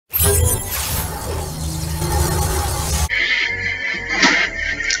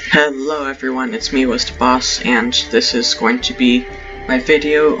Hello everyone, it's me, WASDBoss, and this is going to be my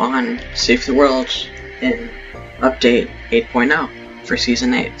video on Save the World in Update 8.0 for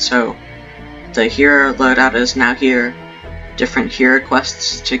Season 8. So, the hero loadout is now here, different hero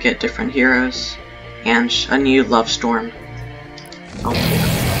quests to get different heroes, and a new love storm. Oh yeah.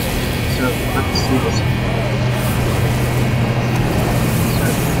 So, let's see this.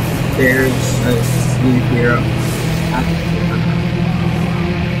 So, there's a new hero.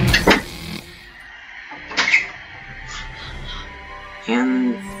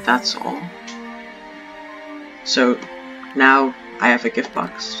 And that's all. So now I have a gift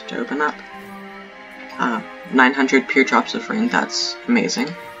box to open up. 900 pure drops of rain, that's amazing.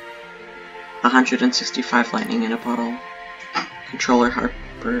 165 lightning in a bottle. Controller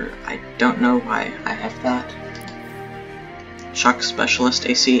Harper, I don't know why I have that. Shock Specialist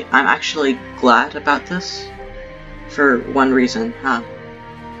AC, I'm actually glad about this for one reason.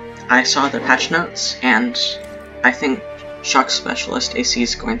 I saw the patch notes and I think Shock Specialist AC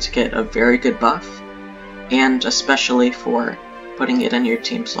is going to get a very good buff, and especially for putting it in your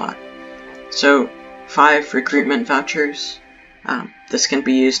team slot. So, 5 recruitment vouchers. This can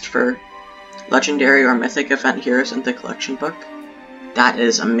be used for legendary or mythic event heroes in the collection book. That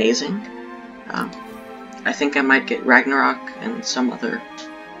is amazing. I think I might get Ragnarok and some other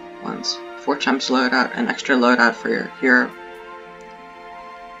ones. 4 times loadout, an extra loadout for your hero.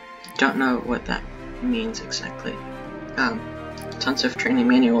 Don't know what that means exactly. Tons of training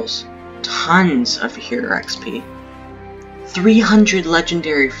manuals, tons of hero XP, 300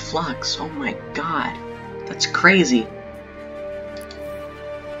 legendary flux, oh my god, that's crazy.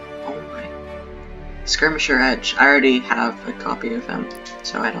 Oh my. Skirmisher Edge, I already have a copy of him,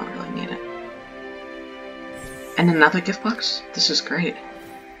 so I don't really need it. And another gift box? This is great.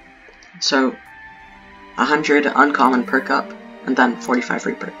 So, 100 uncommon perk up, and then 45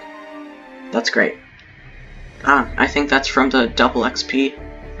 reperk. That's great. I think that's from the double XP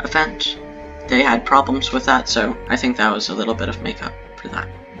event. They had problems with that, so I think that was a little bit of makeup for that.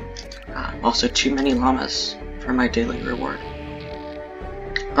 Also, too many llamas for my daily reward.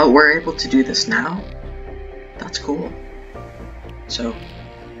 Oh, we're able to do this now? That's cool. So,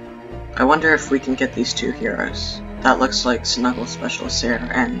 I wonder if we can get these 2 heroes. That looks like Snuggle Specialist Sarah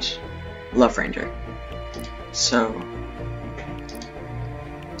and Love Ranger. So,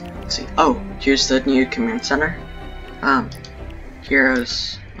 let's see. Oh, here's the new command center.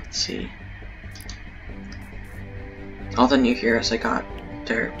 Heroes, let's see. All the new heroes I got,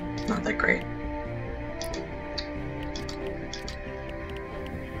 they're not that great.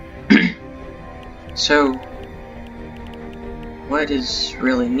 So, what is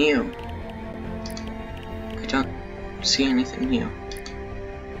really new? I don't see anything new.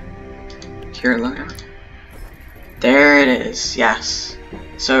 Hero loadout? There it is, yes.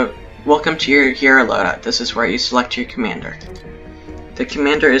 So, welcome to your hero loadout. This is where you select your commander. The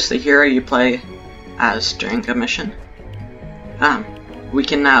commander is the hero you play as during a mission. We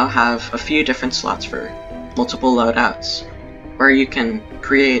can now have a few different slots for multiple loadouts, where you can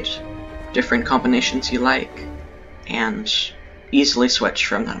create different combinations you like, and easily switch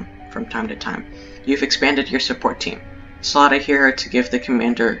from them from time to time. You've expanded your support team. Slot a hero to give the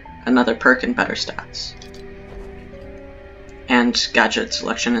commander another perk and better stats. And gadget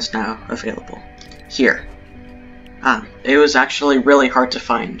selection is now available here. It was actually really hard to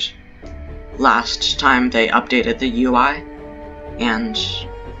find last time they updated the UI, and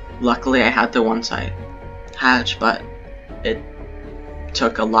luckily I had the ones I had, but it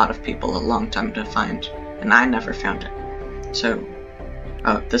took a lot of people a long time to find, and I never found it. So,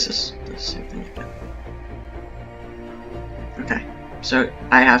 oh, this is the same thing again. Okay, so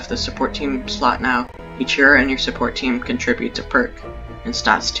I have the support team slot now. Each hero in your support team contributes a perk and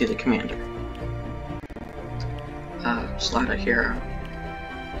stats to the commander. Slot a hero.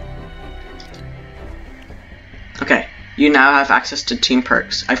 Okay, you now have access to team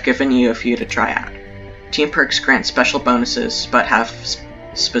perks. I've given you a few to try out. Team perks grant special bonuses, but have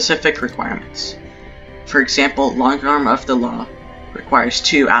specific requirements. For example, Long Arm of the Law requires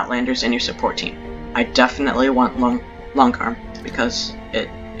 2 Outlanders in your support team. I definitely want Long Arm, because it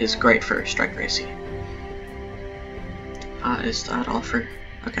is great for Striker AC. Is that all for...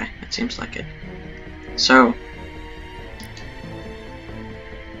 Okay, it seems like it. So...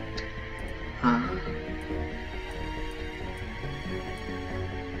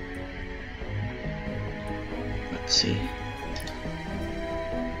 let's see.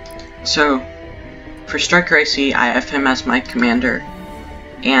 So, for Striker AC, I have him as my commander,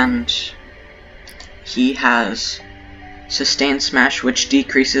 and he has Sustained Smash, which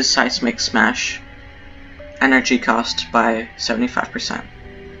decreases Seismic Smash energy cost by 75%.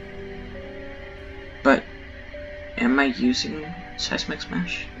 Am I using Seismic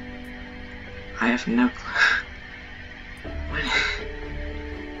Smash? I have no clue. What?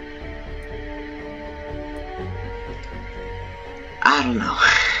 I don't know.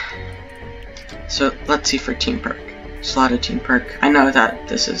 So let's see for Team Perk. Slotted Team Perk. I know that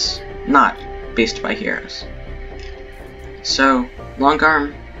this is not based by heroes. So, Long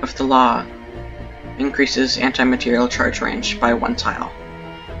Arm of the Law increases anti-material charge range by 1 tile.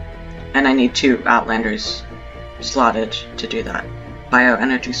 And I need 2 Outlanders slotted to do that.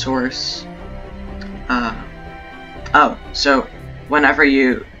 Bioenergy Source. Oh, so whenever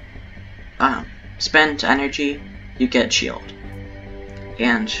you spend energy, you get Shield.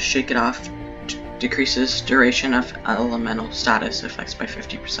 And Shake It Off decreases duration of elemental status effects by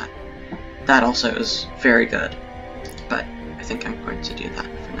 50%. That also is very good, but I think I'm going to do that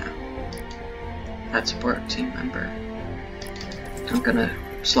for now. Add support team member. I'm gonna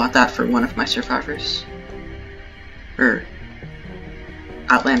slot that for one of my survivors, or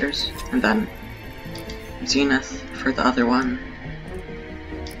Outlanders, and then Zenith for the other one.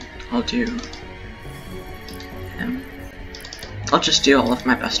 I'll do him. I'll just do all of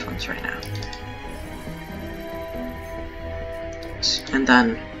my best ones right now. And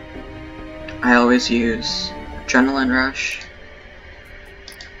then I always use Adrenaline Rush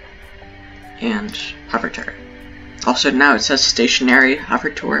and Hover Turret. Also now it says Stationary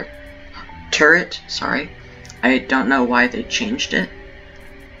Hover Turret, sorry. I don't know why they changed it,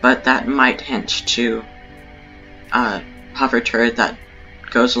 but that might hint to a Hover Turret that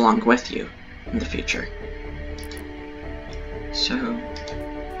goes along with you in the future. So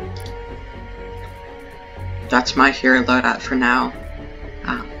that's my hero loadout for now.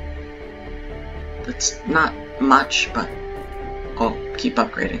 That's not much, but I'll keep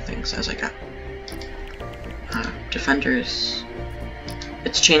upgrading things as I go. Defenders,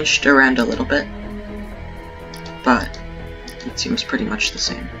 it's changed around a little bit, but it seems pretty much the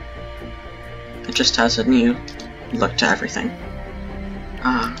same. It just has a new look to everything.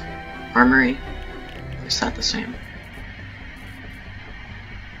 Armory, is that the same?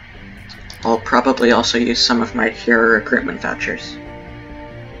 I'll probably also use some of my hero recruitment vouchers.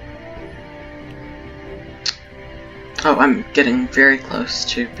 Oh, I'm getting very close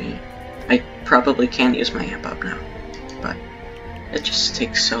to being... I probably can use my amp up now, but it just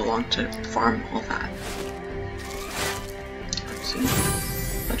takes so long to farm all that. Let's see.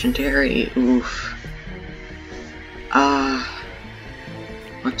 Legendary, oof.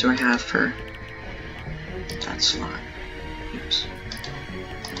 What do I have for that slot? Oops.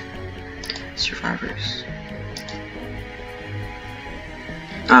 Survivors.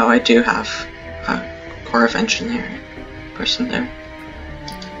 Oh, I do have a Core of Engineering person there.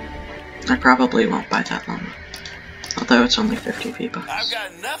 I probably won't buy that llama, although it's only 50 V-Bucks. I've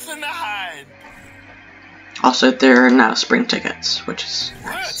got nothing to hide. Also, there are now spring tickets, which is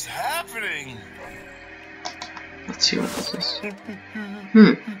nice. What's happening? Let's see what this is.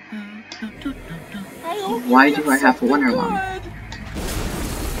 Why do I have a winter llama?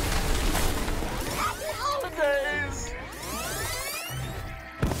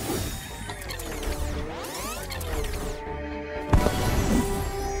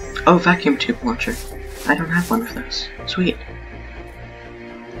 Oh, vacuum tube launcher. I don't have one of those. Sweet.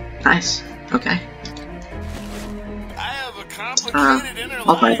 Nice. Okay. I have a complicated inner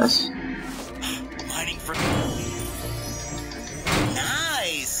I'll buy life. this. Mining for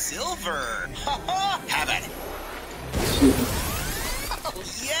nice silver. Have it. Oh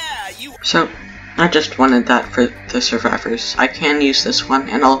yeah, you. So, I just wanted that for the survivors. I can use this one,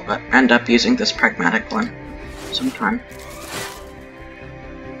 and I'll end up using this pragmatic one sometime.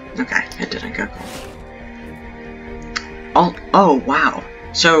 Okay, it didn't go cool. Oh, wow.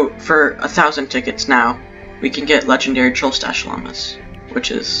 So, for 1,000 tickets now, we can get legendary Troll Stash llamas,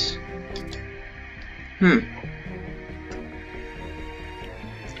 which is...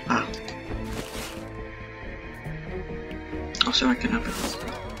 Wow. Also, I can open this.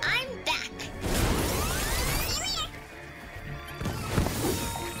 I'm back.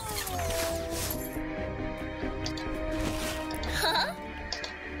 Huh?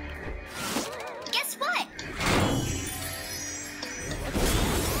 Guess what?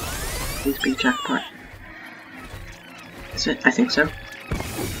 Please be jackpot. Is it? I think so.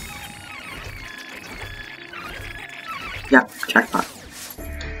 Yeah, jackpot.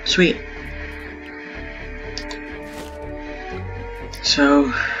 Sweet.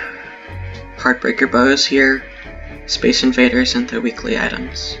 So, Heartbreaker bows here, Space Invaders and their weekly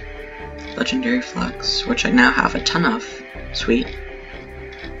items, Legendary Flux, which I now have a ton of. Sweet.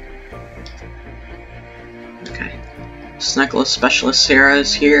 Okay. Snuggle Specialist Sarah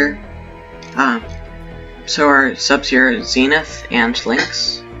is here. So are Sub-Zero Zenith and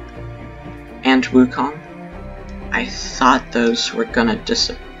Lynx and Wukong. I thought those were gonna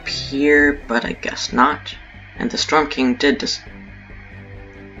disappear, but I guess not. And the Storm King did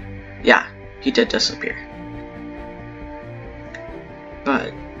yeah, he did disappear.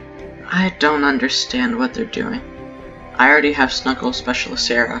 But I don't understand what they're doing. I already have Snuggle, Specialist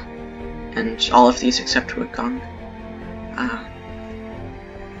Sarah, and all of these except Wukong.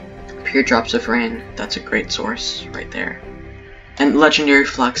 Pure Drops of Rain, that's a great source right there. And Legendary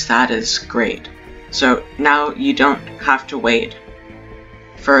Flux, that is great. So now you don't have to wait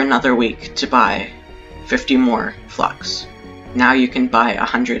for another week to buy 50 more Flux. Now you can buy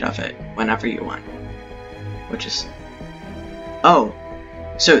 100 of it whenever you want. Which is... oh!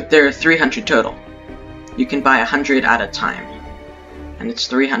 So there are 300 total. You can buy 100 at a time. And it's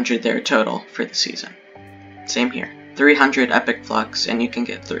 300 there total for the season. Same here. 300 Epic Flux, and you can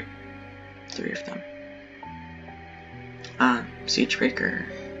get three of them. Siegebreaker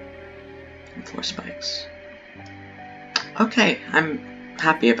and Floor Spikes. Okay, I'm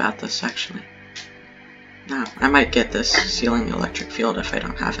happy about this actually. Now, I might get this Sealing Electric Field if I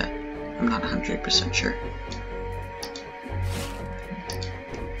don't have it. I'm not 100% sure.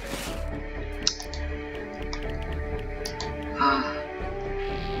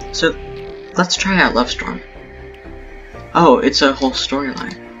 So, let's try out Love Storm. Oh, it's a whole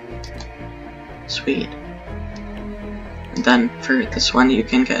storyline. Sweet. And then for this one you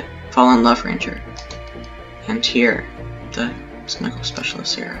can get Fallen Love Ranger. And here, the Snuggle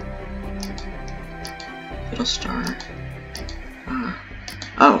Specialist Sarah. Little Star.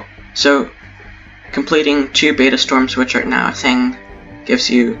 Oh, so completing 2 Beta Storms, which are now a thing, gives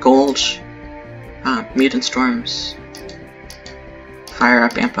you gold, Mutant Storms, Fire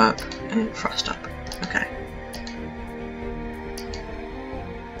Up, Amp Up, and Frost Up. Okay.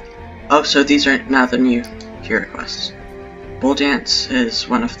 Oh, so these are now the new hero quests. Bull Dance is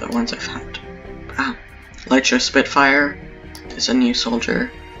one of the ones I've had. Lightshow Spitfire is a new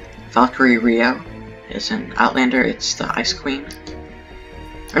soldier. Valkyrie Rio is an Outlander, it's the Ice Queen.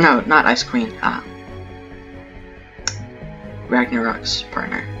 Or no, not Ice Queen, Ragnarok's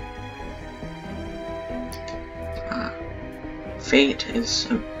partner. Fate is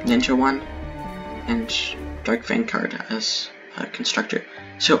a ninja one, and Dark Vanguard as a constructor.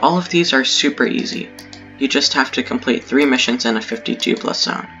 So all of these are super easy. You just have to complete 3 missions in a 52+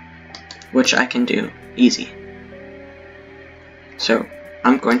 zone, which I can do easy. So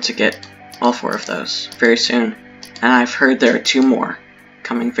I'm going to get all 4 of those very soon, and I've heard there are 2 more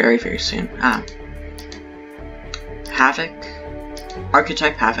coming very, very soon. Havoc,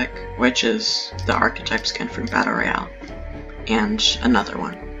 Archetype Havoc, which is the archetype skin from Battle Royale, and another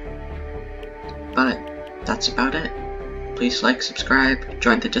one. But that's about it. Please like, subscribe,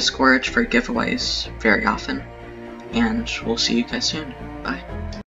 join the Discord for giveaways very often, and we'll see you guys soon. Bye.